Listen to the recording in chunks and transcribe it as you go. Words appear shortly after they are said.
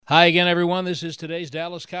Hi again, everyone. This is today's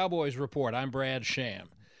Dallas Cowboys Report. I'm Brad Sham.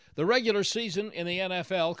 The regular season in the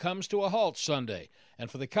NFL comes to a halt Sunday,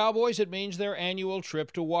 and for the Cowboys it means their annual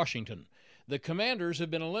trip to Washington. The Commanders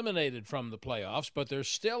have been eliminated from the playoffs, but there's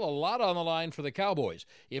still a lot on the line for the Cowboys.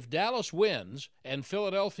 If Dallas wins and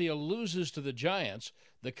Philadelphia loses to the Giants,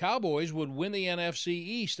 the Cowboys would win the NFC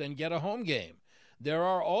East and get a home game. There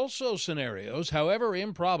are also scenarios, however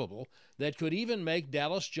improbable, that could even make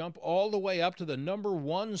Dallas jump all the way up to the number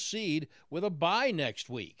 1 seed with a bye next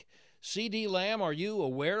week. C.D. Lamb, are you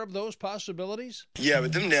aware of those possibilities? Yeah,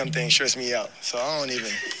 but them damn things stress me out. So I don't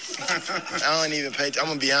even pay. I'm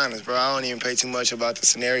going to be honest, bro. I don't even pay too much about the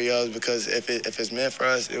scenarios because if it's meant for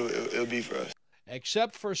us, it'll be for us.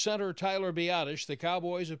 Except for center Tyler Biadasz, the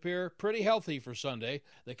Cowboys appear pretty healthy for Sunday.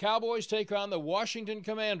 The Cowboys take on the Washington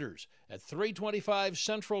Commanders at 3:25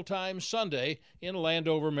 Central Time Sunday in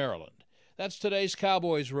Landover, Maryland. That's today's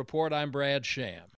Cowboys Report. I'm Brad Sham.